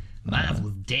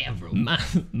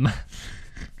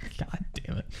 God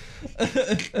damn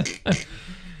it.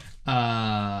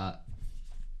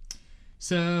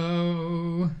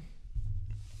 So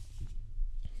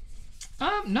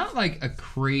not like a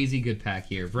crazy good pack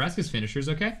here. Vraska's Finisher's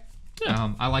okay.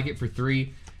 Yeah. I like it for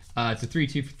 3. It's a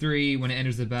 3/2 for 3. When it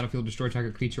enters the battlefield, destroy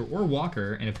target creature or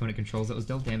walker an opponent controls that was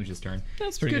dealt damage this turn.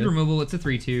 That's pretty good removal. It's a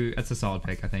 3/2. That's a solid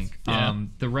pick, I think. Yeah.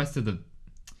 The rest of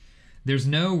there's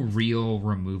no real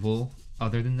removal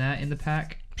other than that in the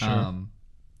pack. Sure.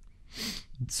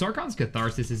 Sarkon's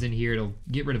Catharsis is in here. It'll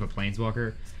get rid of a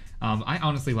Planeswalker. I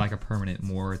honestly like a permanent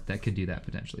more that could do that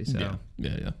potentially. So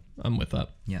yeah. I'm with that.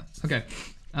 Yeah. Okay.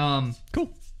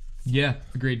 Cool. Yeah.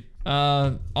 Agreed.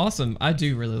 Awesome. I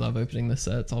do really love opening this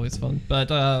set. It's always fun. But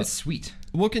it's sweet.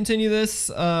 We'll continue this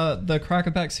the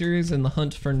Cracker Pack series and the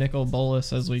hunt for Nicol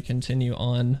Bolas as we continue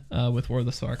on with War of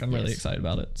the Spark. I'm really excited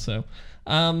about it. So,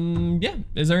 yeah.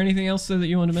 Is there anything else that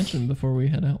you want to mention before we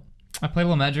head out? I played a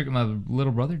little Magic with my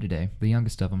little brother today, the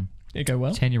youngest of them. Did it go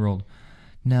well? 10-year-old.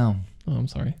 No. Oh, I'm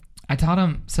sorry. I taught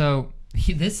him. So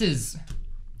he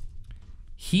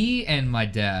and my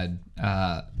dad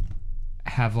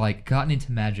have like gotten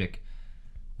into Magic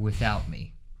without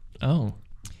me. Oh.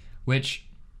 Which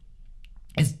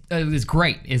is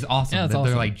great. Is awesome. Yeah, that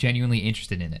they're like genuinely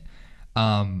interested in it.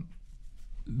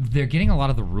 They're getting a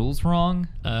lot of the rules wrong.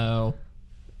 Oh.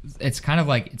 It's kind of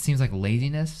like, it seems like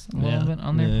laziness a little bit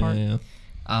on their part. Yeah.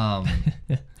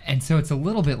 And so it's a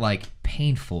little bit like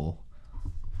painful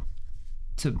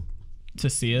to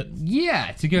see it.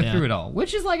 Yeah, to go through it all,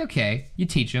 which is like, okay, you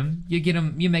teach them, you get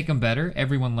them, you make them better.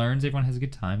 Everyone learns, everyone has a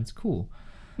good time. It's cool.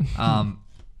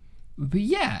 But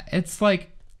yeah, it's like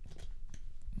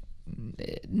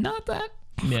not that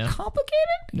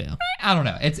complicated. Yeah. I don't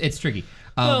know. It's tricky.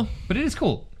 But it is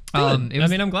cool. I'm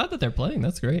glad that they're playing.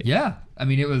 That's great. Yeah. I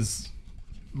mean, it was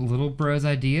little bro's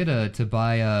idea to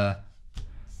buy a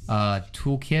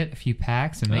toolkit, a few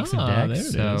packs, and make some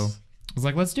decks. So I was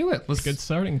like, let's do it. That's a good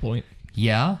starting point.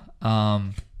 Yeah.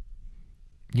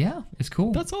 Yeah, it's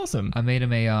cool. That's awesome. I made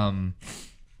him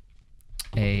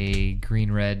a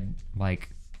green red like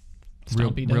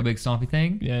real big stompy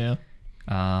thing. Yeah.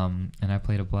 And I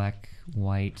played a black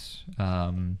white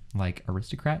like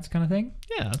aristocrats kind of thing.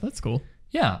 Yeah, that's cool.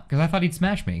 Yeah, because I thought he'd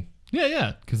smash me.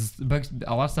 Yeah. Because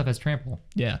a lot of stuff has trample.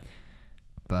 Yeah.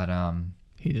 But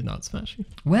he did not smash you.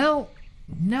 Well,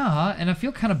 nah, and I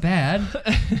feel kind of bad.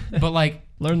 But like,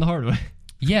 learn the hard way.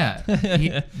 Yeah.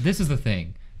 This is the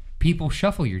thing. People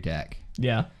shuffle your deck.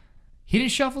 Yeah. He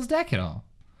didn't shuffle his deck at all.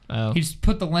 Oh. He just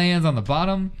put the lands on the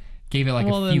bottom, gave it like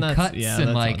a few cuts,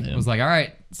 and like was like, all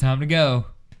right, it's time to go.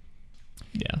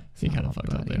 Yeah, he kind of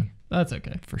fucked up there. That's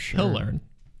okay. For sure. He'll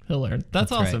learn.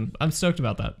 That's awesome. Right. I'm stoked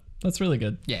about that. That's really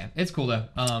good. Yeah, it's cool though.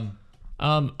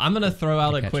 I'm gonna throw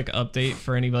out a quick update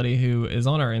for anybody who is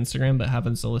on our Instagram but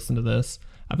happens to listen to this.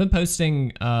 I've been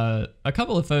posting a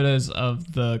couple of photos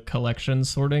of the collection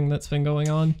sorting that's been going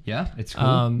on. Yeah, it's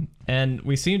cool. And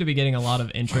we seem to be getting a lot of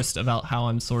interest about how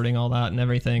I'm sorting all that and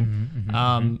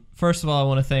everything. First of all, I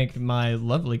want to thank my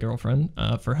lovely girlfriend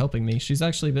for helping me. She's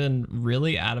actually been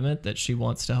really adamant that she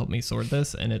wants to help me sort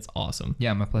this, and it's awesome.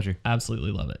 Yeah, my pleasure.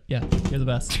 Absolutely love it. Yeah, you're the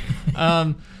best.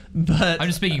 But I'm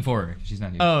just speaking for her. She's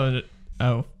not here.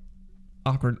 Oh.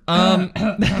 Awkward. That's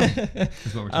what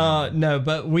we're talking about. No,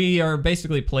 but we are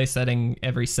basically play setting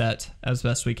every set as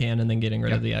best we can and then getting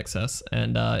rid of the excess.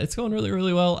 And it's going really,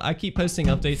 really well. I keep posting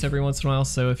updates every once in a while.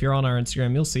 So if you're on our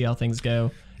Instagram, you'll see how things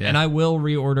go. Yeah. And I will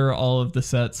reorder all of the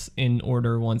sets in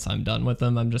order once I'm done with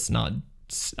them. I'm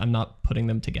not putting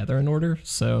them together in order.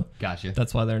 So gotcha.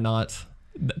 That's why they're not.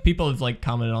 People have like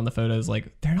commented on the photos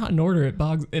like they're not in order. It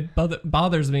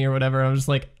bothers me or whatever. I'm just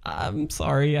like, I'm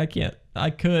sorry, I can't. I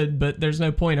could, but there's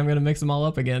no point. I'm gonna mix them all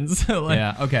up again. So like,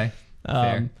 yeah, okay.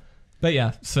 Fair. But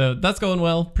yeah, so that's going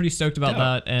well. Pretty stoked about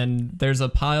that. And there's a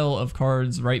pile of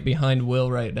cards right behind Will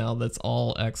right now that's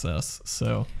all excess.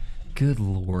 So good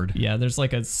lord. Yeah, there's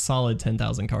like a solid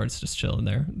 10,000 cards just chilling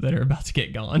there that are about to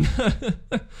get gone. For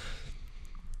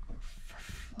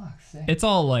fuck's sake. It's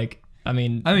all like. I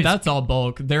mean that's all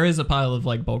bulk. There is a pile of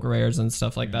like bulk rares and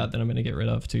stuff like that I'm going to get rid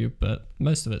of too, but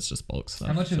most of it's just bulk stuff.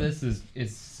 How much of this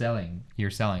is selling?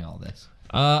 You're selling all this?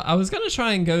 I was going to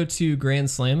try and go to Grand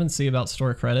Slam and see about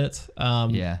store credit.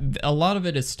 Yeah. A lot of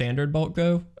it is standard bulk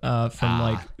though, from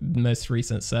like the most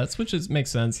recent sets, which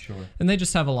makes sense. Sure. And they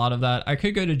just have a lot of that. I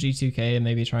could go to G2K and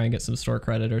maybe try and get some store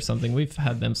credit or something. We've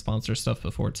had them sponsor stuff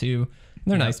before too.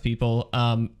 They're nice people.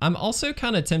 I'm also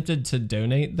kind of tempted to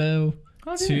donate though.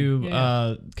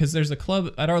 Because there's a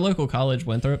club at our local college,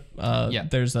 Winthrop.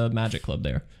 There's a Magic club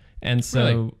there, and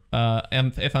so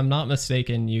if I'm not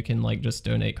mistaken, you can like just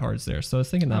donate cards there. So I was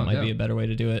thinking that might be a better way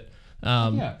to do it.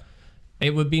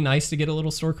 It would be nice to get a little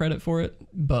store credit for it,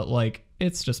 but like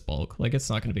it's just bulk. Like it's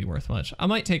not going to be worth much. I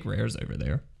might take rares over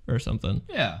there or something.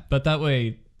 Yeah, but that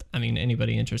way, I mean,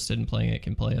 anybody interested in playing it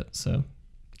can play it. So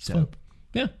it's fun.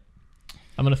 Yeah,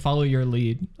 I'm gonna follow your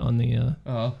lead on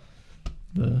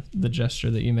the gesture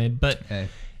that you made. But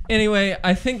anyway,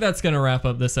 I think that's going to wrap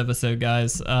up this episode,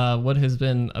 guys. What has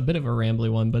been a bit of a rambly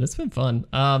one, but it's been fun.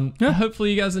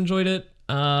 Hopefully you guys enjoyed it.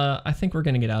 I think we're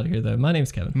going to get out of here, though. My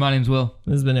name's Kevin. My name's Will.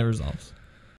 This has been It Resolves.